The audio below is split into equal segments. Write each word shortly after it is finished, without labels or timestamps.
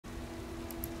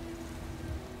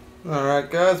Alright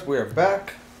guys, we are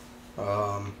back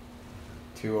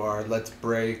to our Let's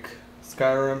Break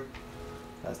Skyrim.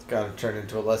 That's gotta turn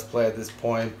into a Let's Play at this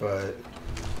point, but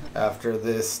after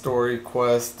this story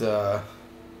quest, I'm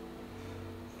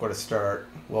gonna start,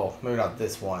 well, maybe not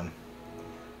this one.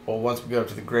 Well, once we go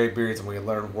to the Greybeards and we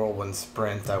learn Whirlwind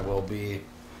Sprint, I will be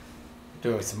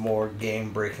doing some more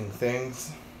game-breaking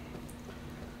things,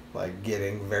 like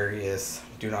getting various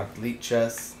Do Not Delete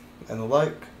chests and the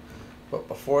like. But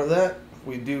before that,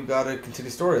 we do gotta continue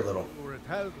story a little. You were at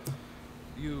Helgen.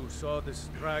 You saw this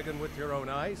dragon with your own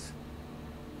eyes?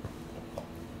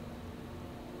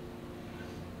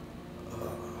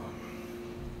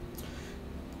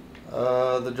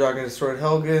 The dragon destroyed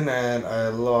Helgen, and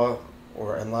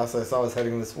and last I saw was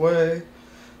heading this way.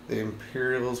 The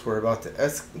Imperials were about to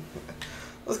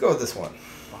Let's go with this one.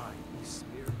 By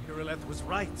Ismir, Irileth was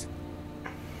right.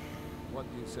 What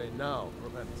do you say now,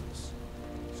 Proventus?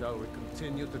 Shall we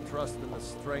continue to trust in the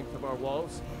strength of our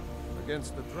walls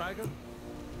against the dragon?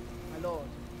 My lord,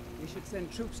 we should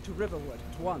send troops to Riverwood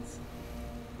at once.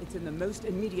 It's in the most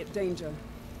immediate danger.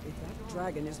 If that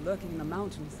dragon is lurking in the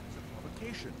mountains... It's a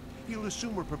provocation. He'll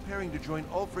assume we're preparing to join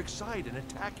Ulfric's side and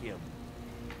attack him.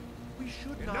 We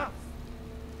should not... Enough!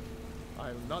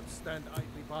 I'll not stand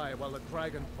idly by while the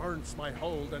dragon burns my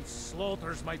hold and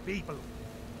slaughters my people.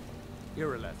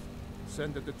 Irileth,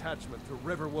 send a detachment to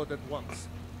Riverwood at once.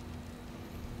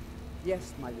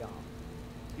 Yes, my Jarl.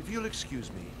 If you'll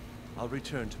excuse me, I'll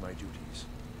return to my duties.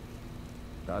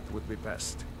 That would be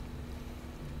best.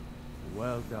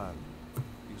 Well done.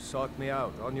 You sought me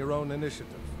out on your own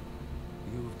initiative.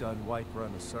 You've done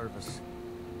Whiterun a service,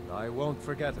 and I won't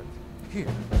forget it.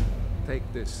 Here,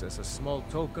 take this as a small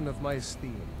token of my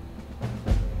esteem.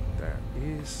 There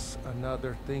is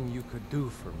another thing you could do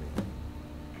for me.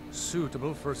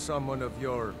 Suitable for someone of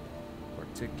your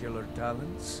particular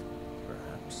talents,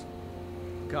 perhaps.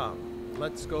 Come,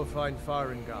 let's go find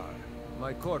Farengar,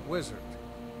 my court wizard.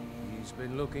 He's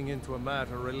been looking into a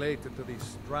matter related to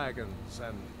these dragons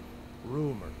and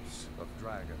rumors of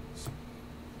dragons.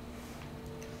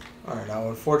 Alright, now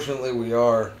unfortunately we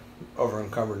are over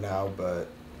encumbered now, but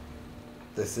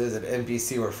this is an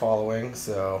NPC we're following,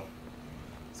 so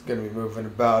it's going to be moving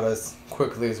about as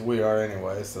quickly as we are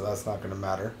anyway, so that's not going to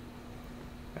matter.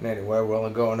 And anyway, we're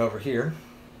only going over here.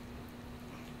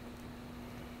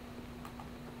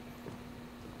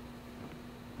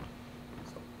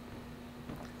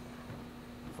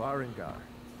 Farengar,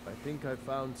 I think I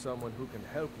found someone who can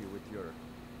help you with your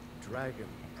dragon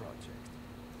project.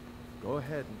 Go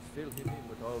ahead and fill him in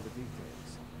with all the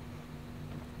details.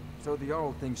 So the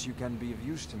Jarl thinks you can be of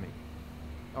use to me.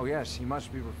 Oh yes, he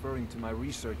must be referring to my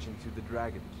research into the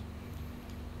dragons.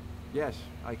 Yes,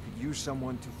 I could use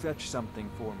someone to fetch something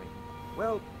for me.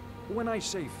 Well, when I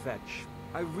say fetch,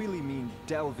 I really mean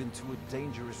delve into a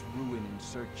dangerous ruin in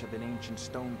search of an ancient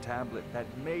stone tablet that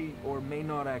may or may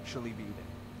not actually be there.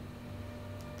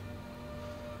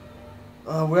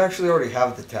 We actually already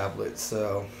have the tablet,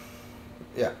 so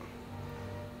yeah.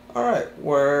 Alright,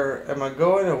 where am I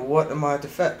going and what am I to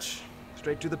fetch?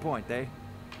 Straight to the point, eh?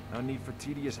 No need for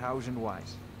tedious hows and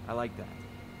whys. I like that.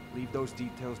 Leave those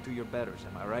details to your betters,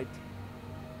 am I right?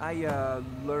 I,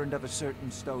 learned of a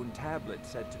certain stone tablet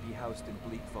said to be housed in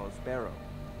Bleak Falls Barrow.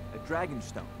 A dragon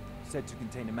stone, said to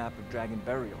contain a map of dragon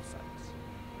burial sites.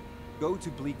 Go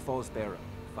to Bleak Falls Barrow,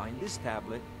 find this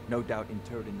tablet, no doubt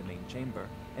interred in the main chamber,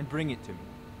 and bring it to me.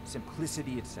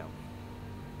 Simplicity itself.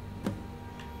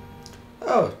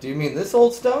 Oh, do you mean this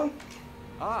old stone?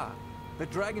 Ah, the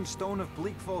dragon stone of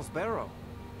Bleak Falls Barrow.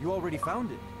 You already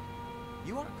found it.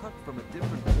 You are cut from a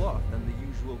different cloth than the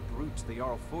usual brutes the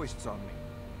Jarl foists on me.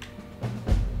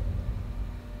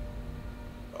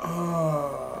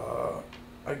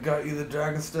 I got you the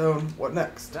Dragonstone. What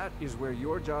next? That is where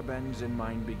your job ends and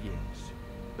mine begins.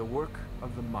 The work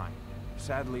of the mind,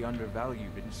 sadly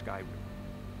undervalued in Skyrim.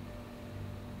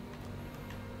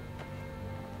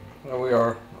 Well,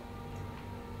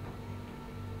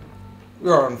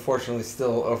 we are unfortunately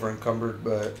still over encumbered,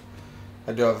 but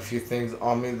I do have a few things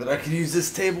on me that I could use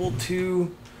this table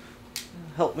to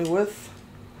help me with.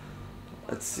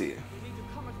 Let's see. You need to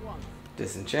come at once.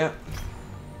 Disenchant.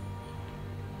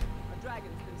 A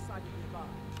dragon's been sighted nearby.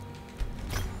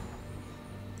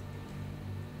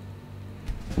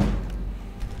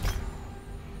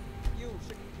 You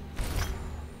should...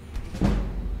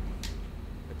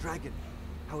 A dragon.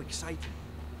 How exciting.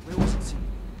 Where was it seen?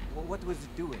 What was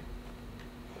it doing?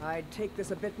 I'd take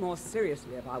this a bit more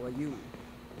seriously if I were you.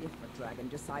 If a dragon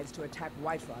decides to attack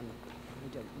Whiterun, I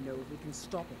don't know if we can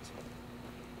stop it.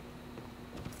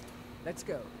 Let's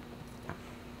go.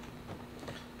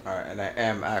 Alright, and I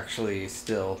am actually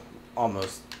still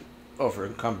almost over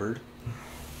encumbered.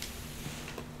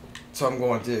 So I'm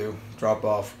going to drop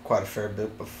off quite a fair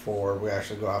bit before we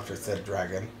actually go after said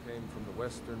dragon. Came from the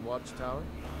western watchtower?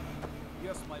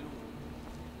 Yes, my lord.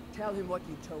 Tell him what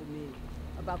you told me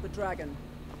about the dragon.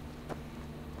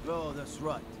 Oh, that's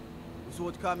right. We saw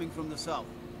it coming from the south.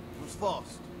 It was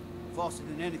fast. Faster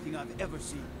than anything I've ever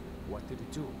seen. What did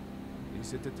it do?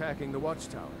 Is it attacking the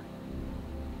watchtower?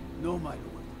 No, my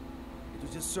lord. It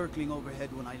was just circling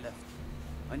overhead when I left.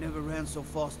 I never ran so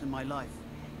fast in my life.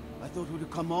 I thought it would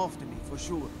have come after me, for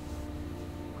sure.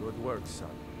 Good work, son.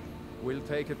 We'll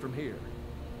take it from here.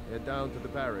 Head down to the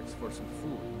barracks for some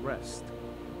food and rest.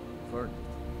 Earn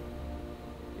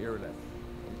it. Irileth,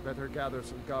 you'd better gather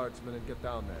some guardsmen and get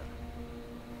down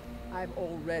there. I've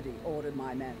already ordered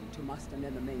my men to muster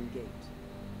near the main gate.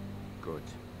 Good.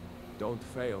 Don't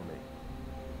fail me.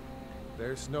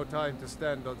 There's no time to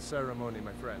stand on ceremony,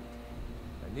 my friend.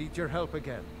 I need your help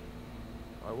again.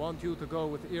 I want you to go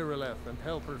with Irileth and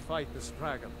help her fight this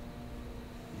dragon.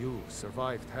 You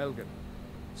survived Helgen,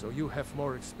 so you have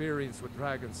more experience with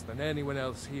dragons than anyone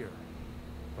else here.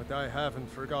 But I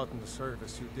haven't forgotten the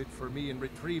service you did for me in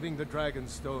retrieving the Dragon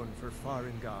Stone for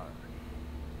Farengar.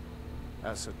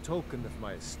 As a token of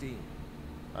my esteem,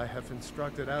 I have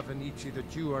instructed Avenici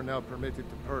that you are now permitted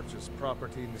to purchase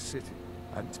property in the city.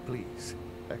 And please,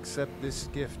 accept this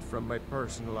gift from my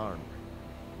personal armor.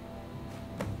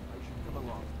 I should come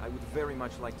along. I would very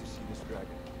much like to see this dragon.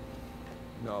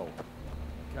 No,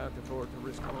 can't afford to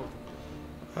risk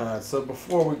both. Alright, so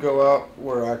before we go out,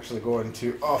 we're actually going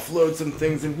to offload some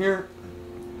things in here.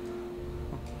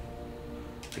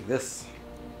 Like this.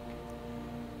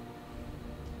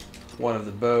 One of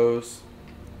the bows.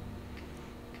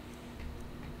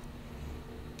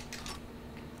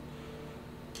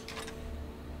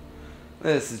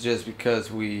 This is just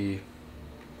because we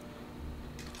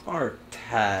are a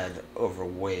tad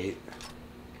overweight.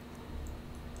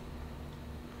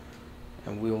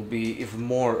 And we will be even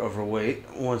more overweight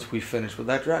once we finish with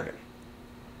that dragon.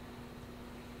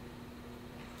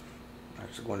 I'm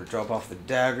actually going to drop off the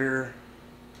dagger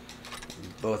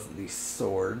and both of these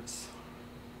swords.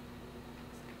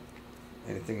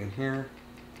 Anything in here?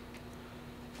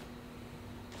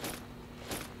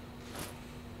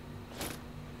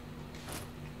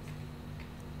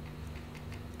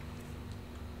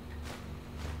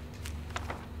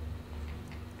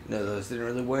 No, those didn't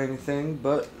really weigh anything,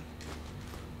 but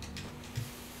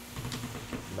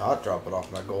not drop it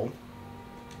off my gold.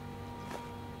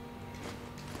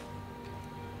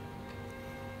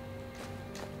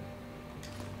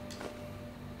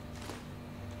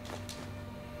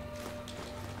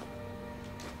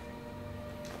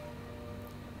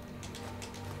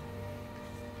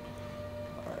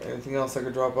 Alright, anything else I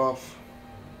could drop off?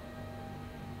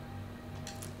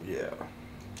 Yeah.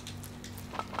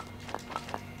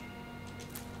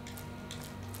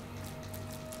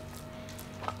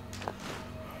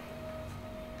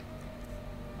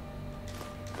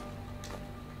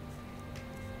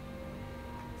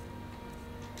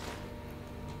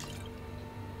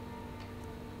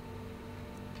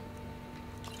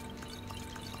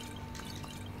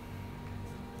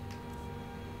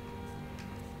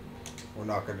 We're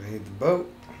not going to need the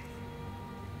boat.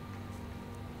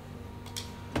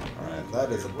 Alright,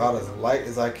 that is about as light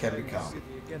as I can become.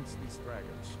 Against these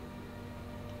dragons.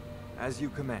 As you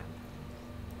command.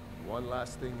 One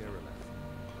last thing,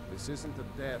 Irileth. This isn't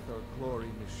a death or glory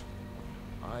mission.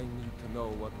 I need to know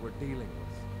what we're dealing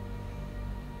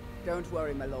with. Don't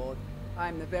worry, my lord.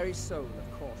 I'm the very soul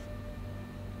of caution.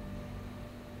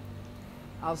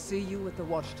 I'll see you at the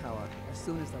watchtower as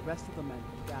soon as the rest of the men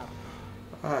have gathered.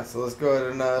 Alright, so let's go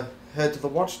ahead and head to the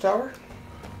watchtower.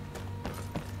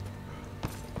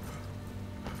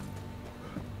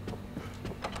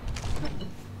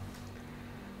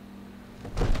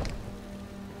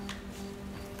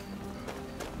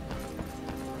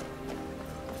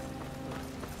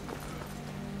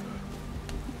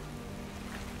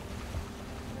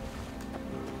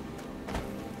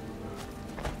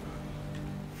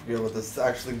 Forget what this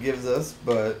actually gives us,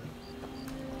 but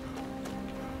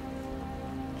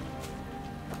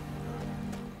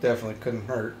definitely couldn't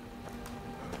hurt.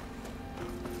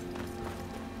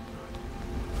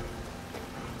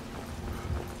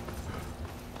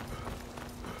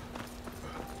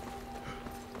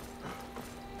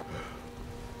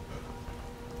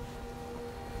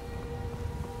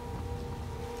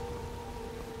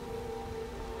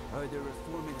 Heard they're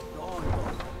reforming the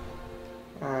dawn.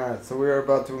 Alright, so we are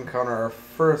about to encounter our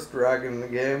first dragon in the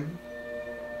game.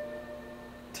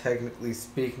 Technically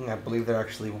speaking, I believe they're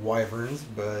actually wyverns,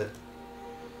 but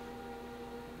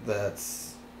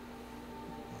that's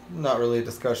not really a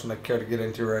discussion I care to get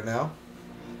into right now.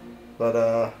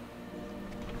 But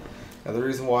and the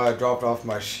reason why I dropped off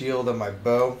my shield and my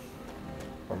bow,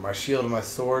 or my shield and my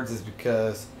swords, is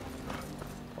because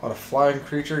on a flying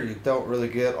creature you don't really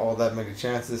get all that many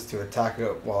chances to attack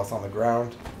it while it's on the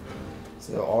ground.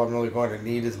 So all I'm really going to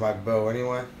need is my bow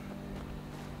anyway.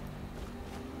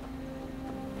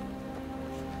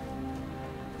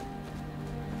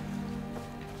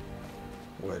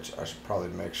 Which I should probably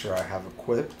make sure I have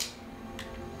equipped.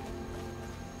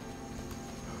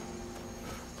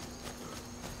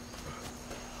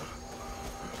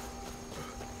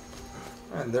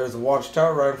 And there's a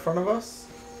watchtower right in front of us.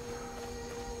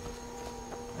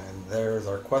 And there's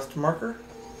our quest marker.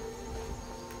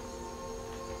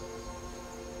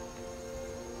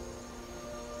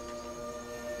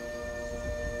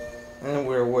 And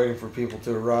we're waiting for people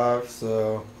to arrive,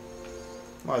 so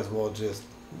might as well just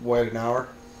wait an hour.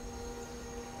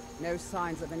 No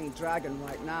signs of any dragon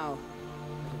right now,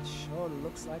 but it sure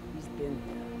looks like he's been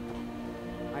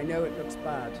here. I know it looks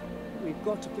bad. We've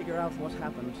got to figure out what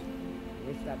happened.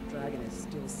 If that dragon is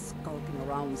still skulking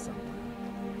around somewhere.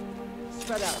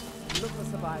 Spread out. Look for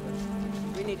survivors.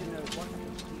 We need to know what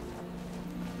happened to you.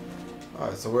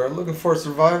 Alright, so we're looking for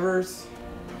survivors.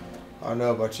 I don't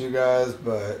know about you guys,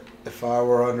 but if I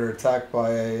were under attack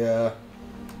by a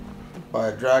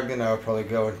dragon, I would probably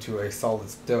go into a solid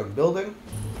stone building.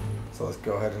 So let's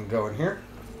go ahead and go in here.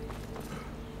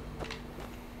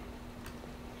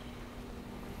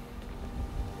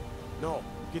 No,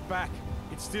 get back.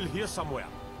 It's still here somewhere.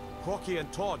 Crocky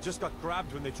and Todd just got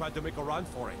grabbed when they tried to make a run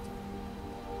for it.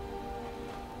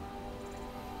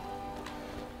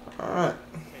 Alright.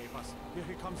 Save us. Here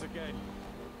he comes again.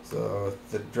 So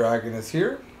the dragon is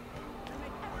here.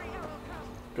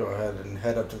 Go ahead and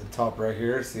head up to the top right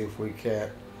here, see if we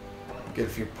can't get a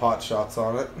few pot shots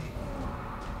on it.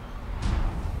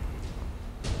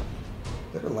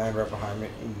 Did it land right behind me?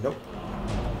 Nope.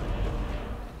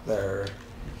 There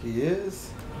he is.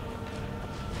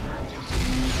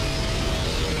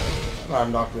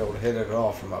 I'm not going to be able to hit it at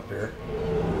all from up here.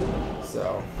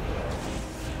 So.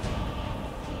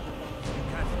 You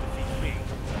can't defeat me.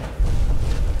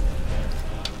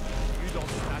 You don't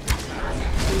stand a chance.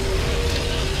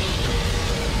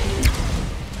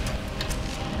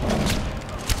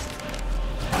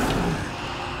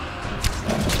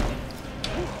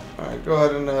 Alright, go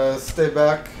ahead and stay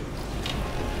back.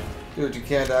 Do what you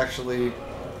can to actually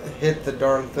hit the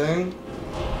darn thing.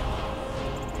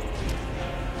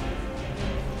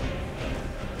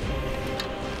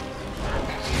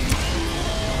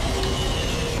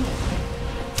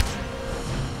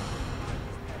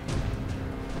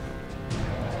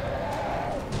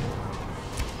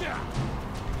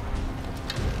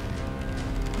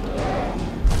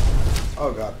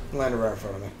 Oh god, landed right in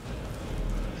front of me.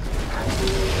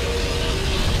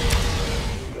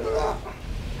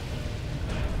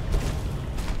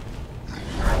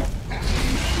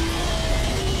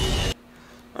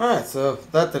 Alright, so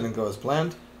that didn't go as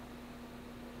planned.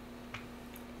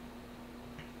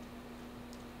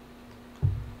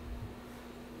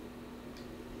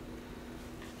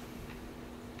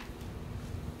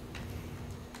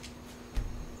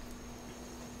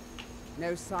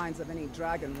 No signs of any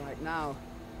dragon right now,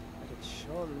 but it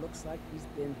sure looks like he's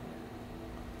been here.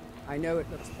 I know it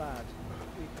looks bad.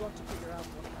 We've got to figure out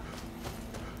what happened.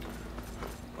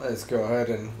 Let's go ahead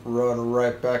and run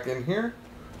right back in here.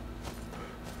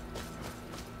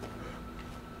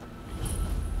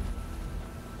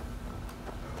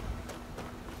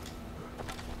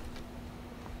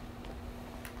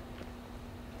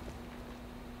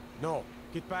 No,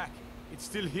 get back. It's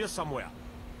still here somewhere.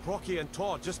 Crocky and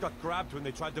Todd just got grabbed when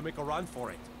they tried to make a run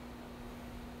for it.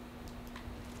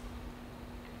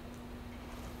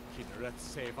 Kinneret,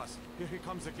 save us. Here he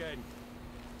comes again.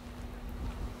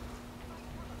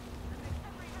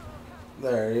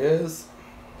 There he is.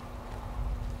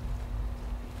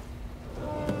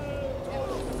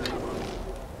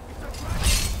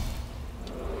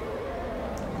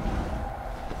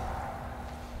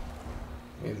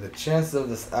 I mean, the chances of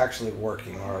this actually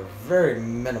working are very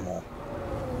minimal.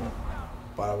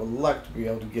 But I would like to be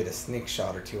able to get a sneak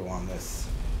shot or two on this.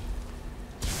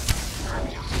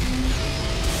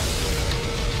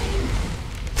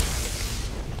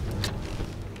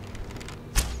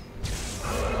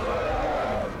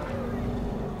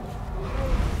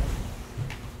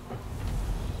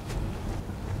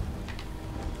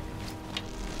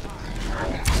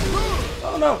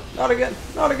 Oh no, not again,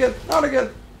 not again, not again.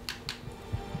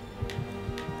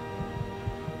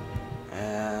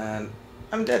 And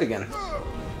I'm dead again.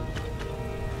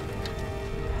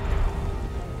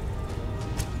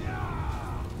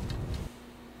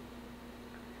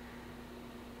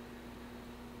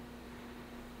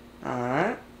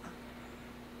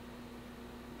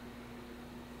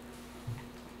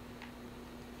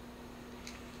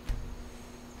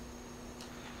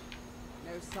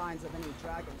 No signs of any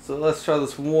dragons. So let's try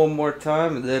this one more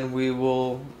time, and then we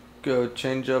will go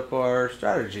change up our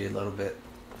strategy a little bit.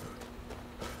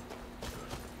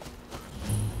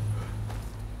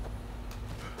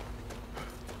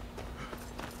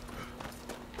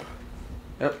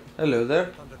 Yep, hello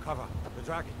there. Undercover. The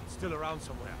dragon. It's still around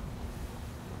somewhere.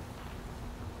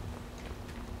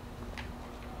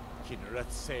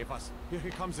 Kinneret, save us. Here he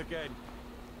comes again.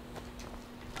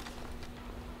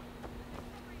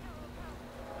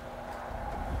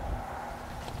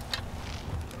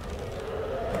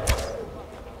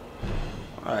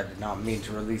 I did not mean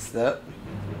to release that.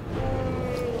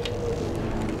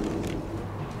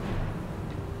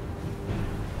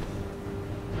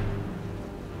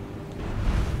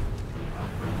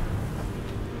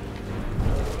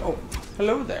 Oh,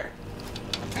 hello there.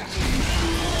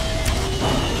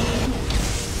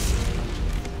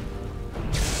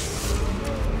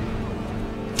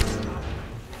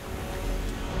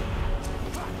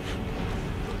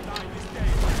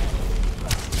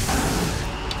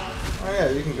 Oh yeah,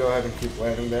 you can go ahead and keep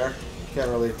landing there. You can't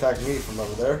really attack me from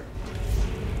over there.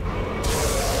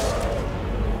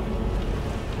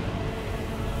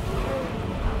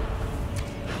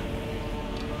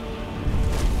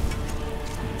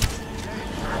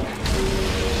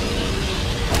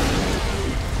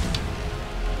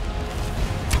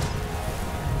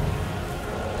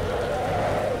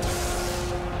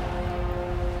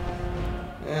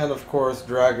 And of course,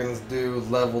 dragons do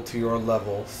level to your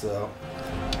level, so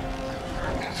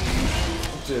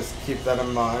just keep that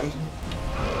in mind.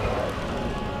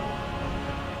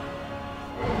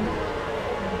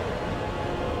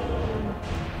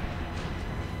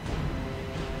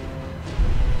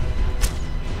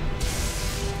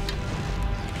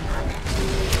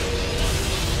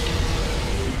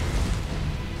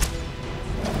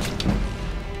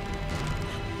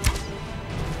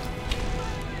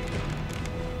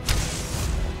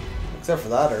 Except for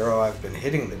that arrow, I've been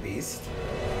hitting the beast.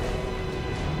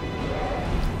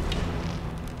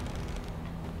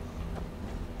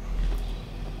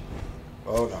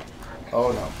 Oh no.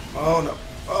 Oh no. Oh no.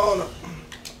 Oh no.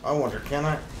 I wonder, can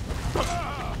I?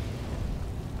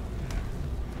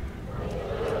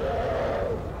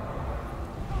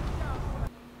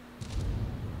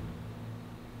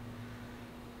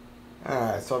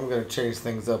 Alright, so I'm going to change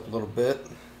things up a little bit.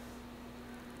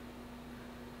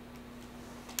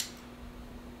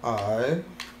 I'm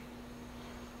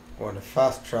going to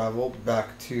fast travel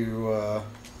back to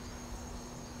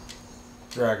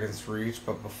Dragon's Reach,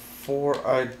 but before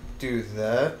I do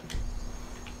that,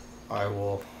 I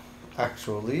will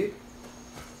actually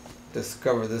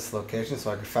discover this location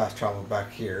so I can fast travel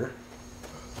back here.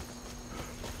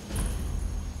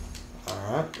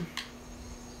 Alright.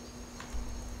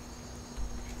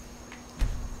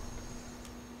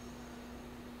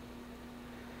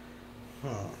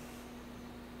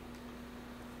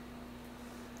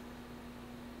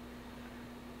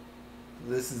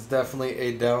 This is definitely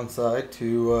a downside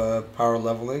to power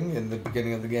leveling in the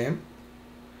beginning of the game.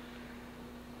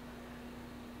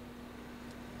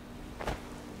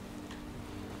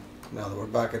 Now that we're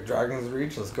back at Dragon's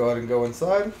Reach, let's go ahead and go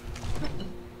inside.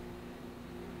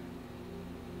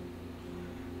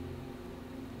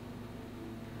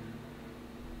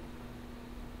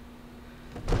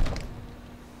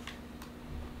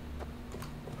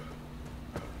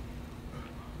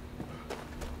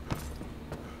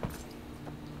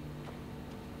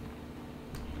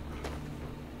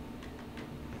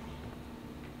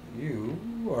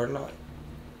 You are not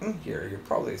in here. You're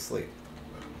probably asleep.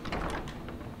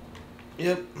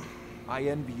 Yep. I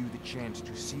envy you the chance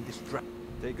to see this dragon.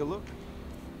 Take a look.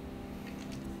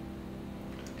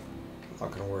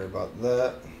 Not gonna worry about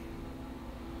that.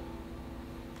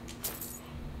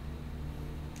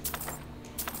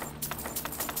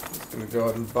 Just gonna go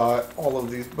ahead and buy all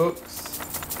of these books.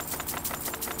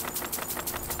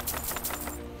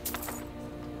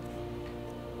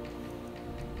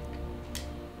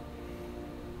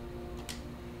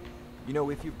 You know,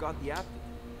 if you've got the app.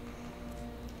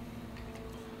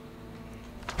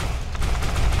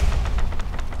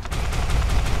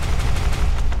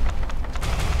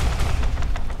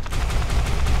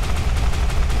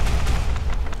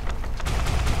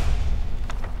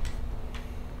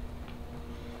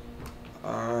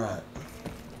 Alright.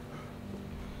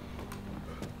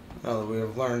 Now that we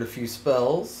have learned a few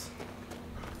spells,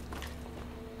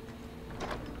 I'm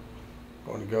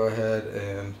going to go ahead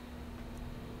and...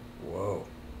 Whoa.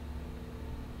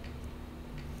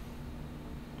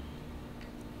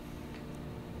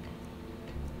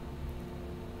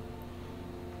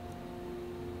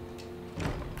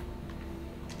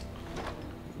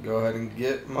 Go ahead and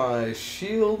get my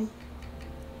shield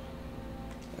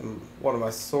and one of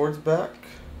my swords back.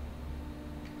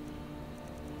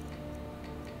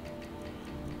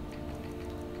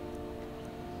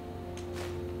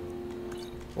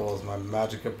 As well as my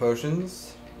magicka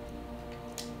potions.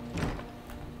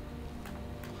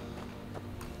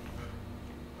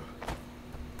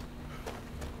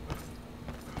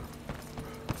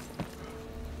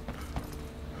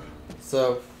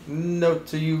 So, note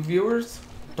to you viewers,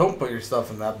 don't put your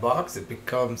stuff in that box. It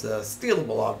becomes a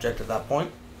stealable object at that point.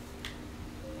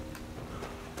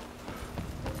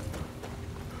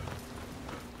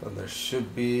 And there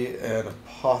should be an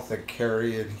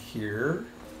apothecary in here.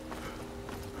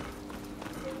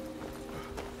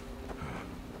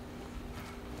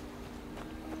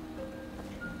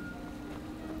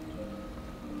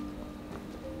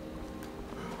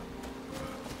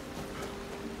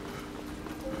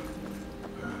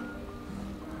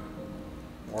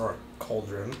 Or a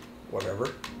cauldron, whatever.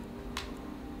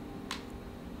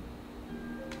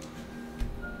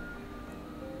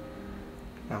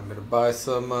 I'm gonna buy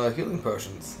some healing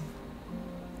potions.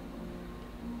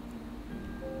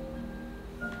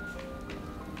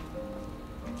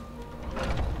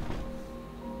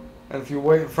 And if you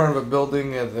wait in front of a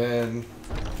building and then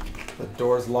the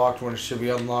door's locked when it should be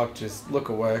unlocked, just look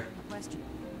away. Question.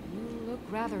 You look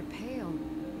rather pale.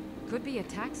 Could be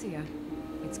ataxia.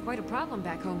 It's quite a problem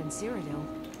back home in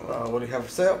Cyrodiil. What do you have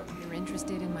for sale? You're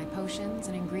interested in my potions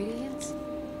and ingredients?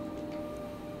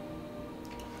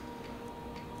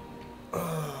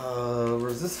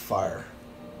 Resist fire.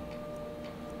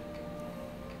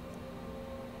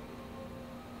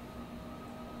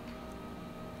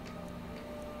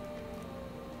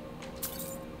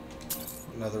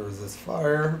 Another resist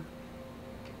fire.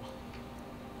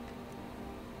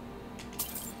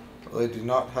 They do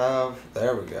not have.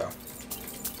 There we go.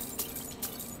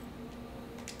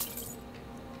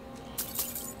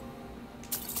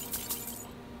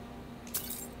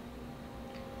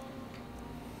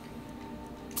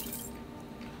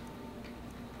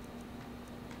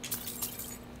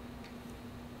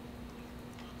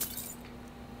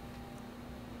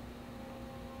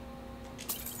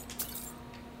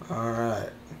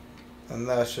 Alright, and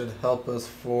that should help us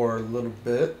for a little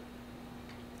bit.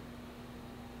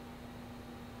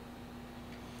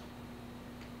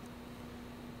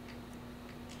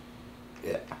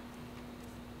 Yeah.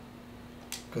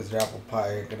 Because your apple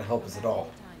pie ain't gonna help us at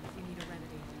all.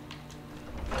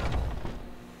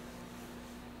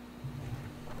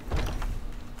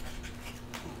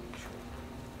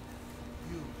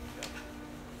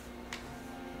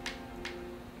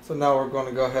 So now we're going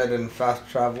to go ahead and fast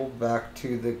travel back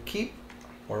to the keep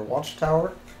or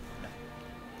watchtower.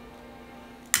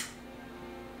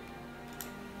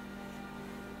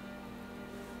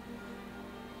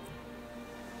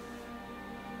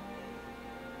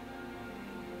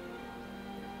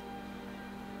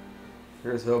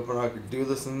 Here's hoping I could do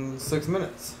this in 6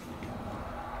 minutes.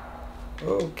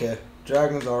 Okay,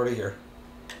 dragon's already here.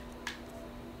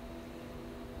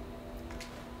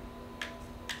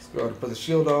 Go ahead and put the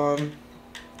shield on,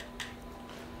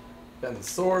 and the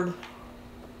sword.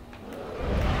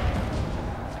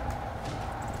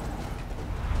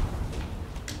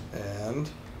 And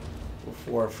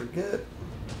before I forget,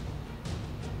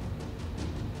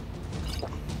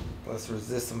 let's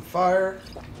resist some fire.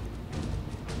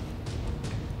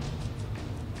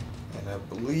 And I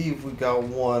believe we got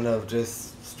one of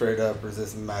just straight up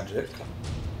resist magic.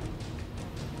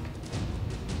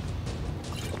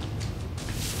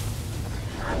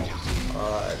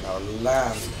 Alright, now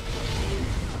land.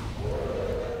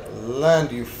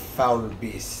 Land, you foul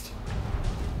beast.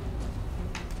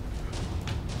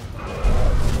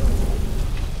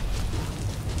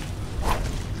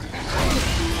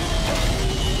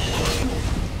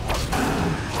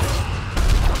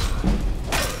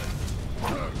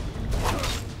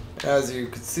 As you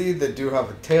can see, they do have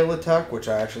a tail attack, which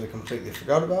I actually completely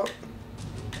forgot about.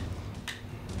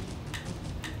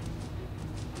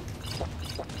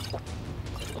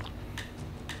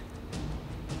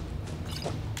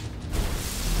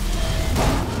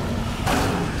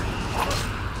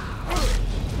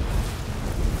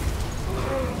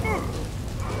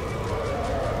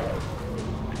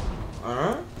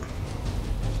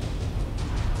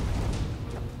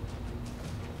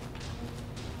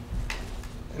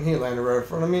 And he landed right in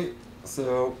front of me,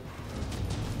 so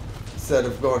instead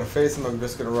of going to face him, I'm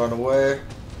just going to run away,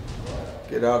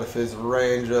 get out of his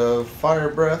range of fire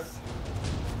breath.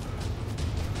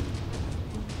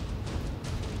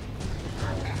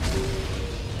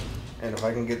 And if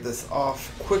I can get this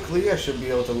off quickly, I should be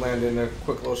able to land in a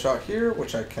quick little shot here,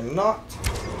 which I cannot.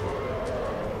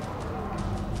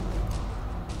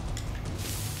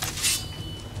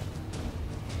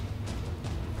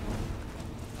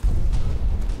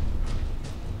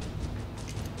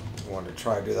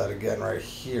 try to do that again right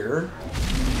here.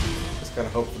 Just kind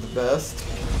of hope for the best.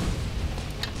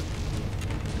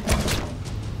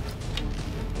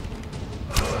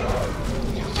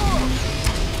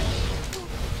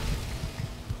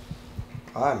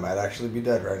 I might actually be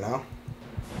dead right now.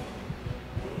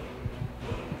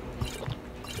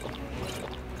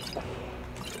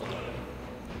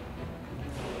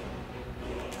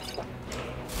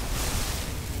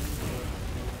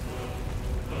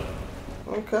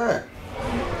 Okay.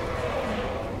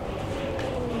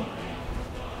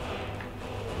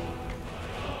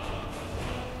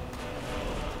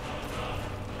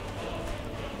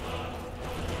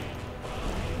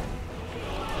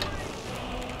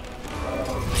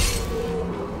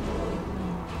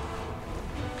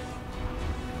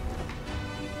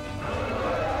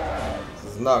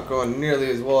 This is not going nearly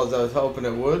as well as I was hoping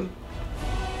it would.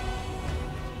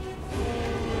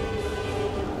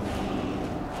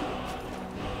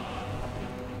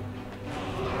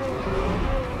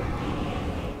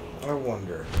 I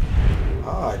wonder.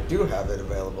 Ah, I do have it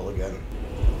available again.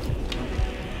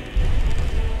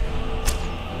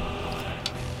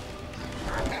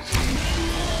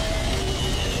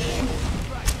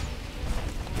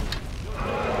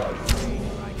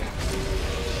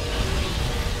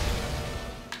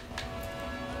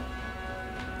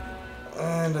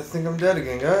 And I think I'm dead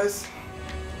again, guys.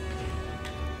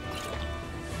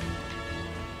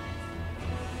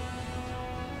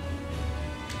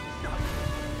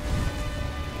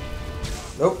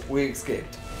 Nope, we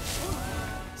escaped.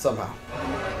 Somehow.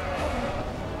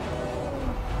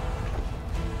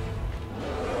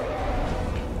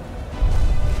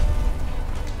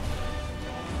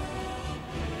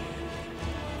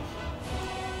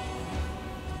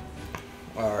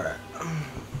 Alright.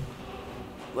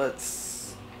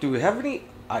 Let's... Do we have any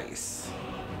ice?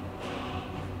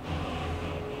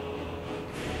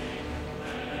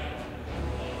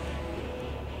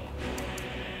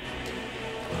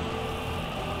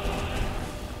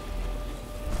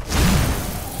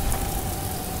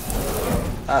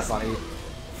 That's not even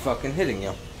fucking hitting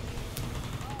you.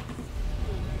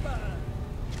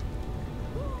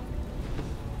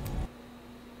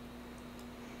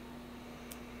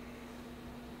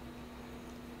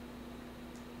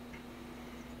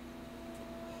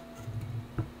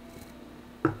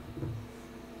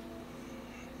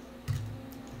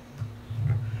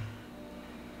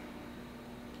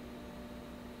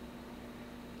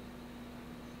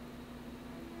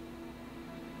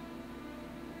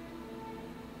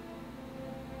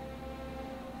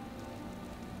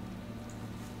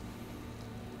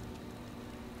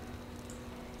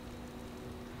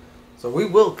 So we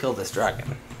will kill this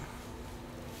dragon.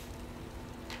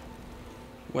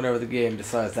 Whenever the game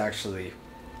decides to actually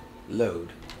load.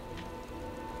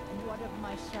 And what of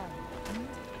my son?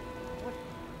 What?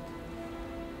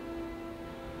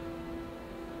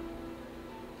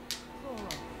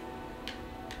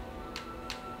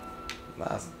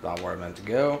 That's not where I meant to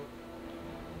go.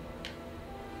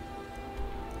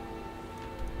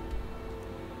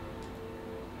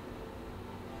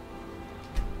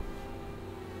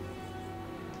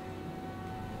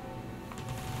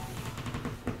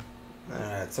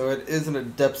 Alright, so it isn't a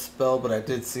depth spell, but I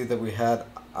did see that we had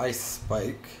Ice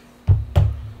Spike,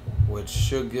 which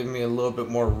should give me a little bit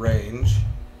more range.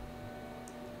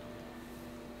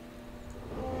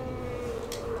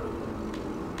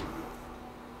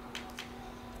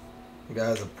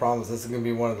 Guys, I promise this is going to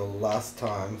be one of the last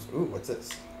times. Ooh, what's this?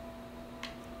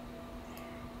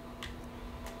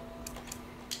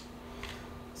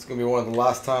 It's going to be one of the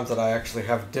last times that I actually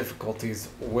have difficulties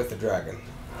with the dragon.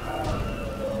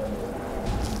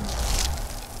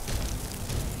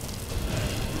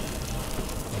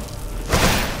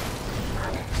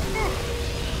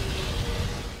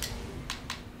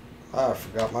 I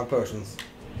forgot my potions.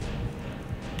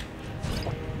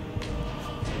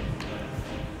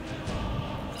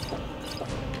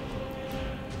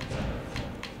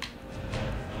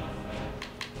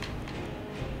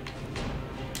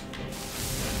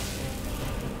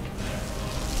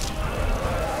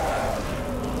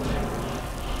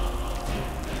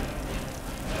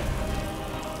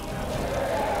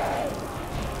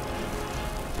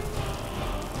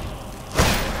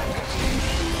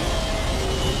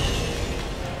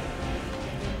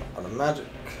 Magic.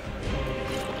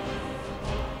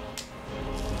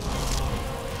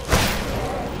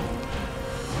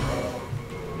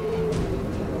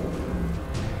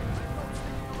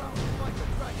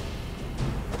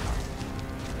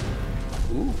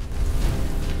 Ooh.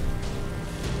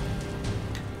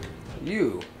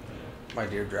 You, my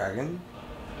dear dragon,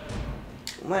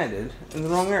 landed in the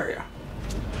wrong area.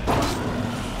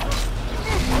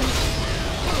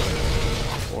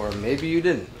 Or maybe you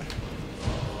didn't.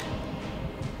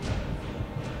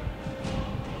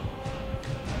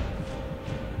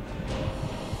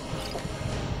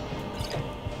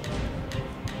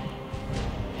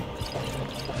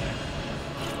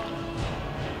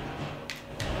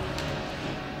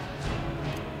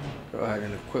 Go ahead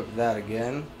and equip that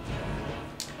again.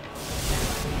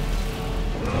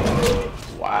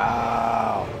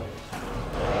 Wow.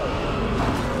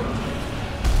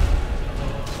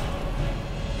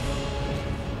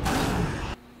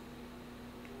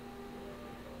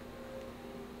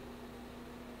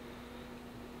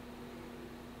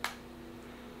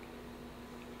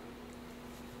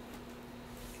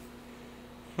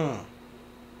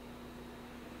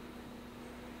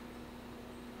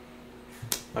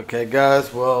 Okay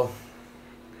guys, well,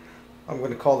 I'm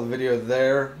going to call the video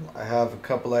there. I have a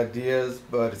couple ideas,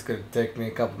 but it's going to take me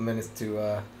a couple minutes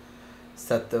to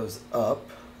set those up.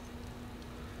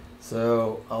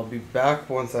 So I'll be back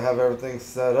once I have everything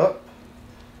set up,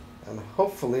 and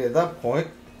hopefully at that point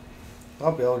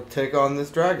I'll be able to take on this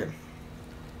dragon.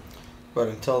 But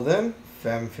until then,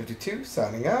 Famine52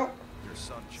 signing out.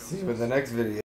 See you in the next video.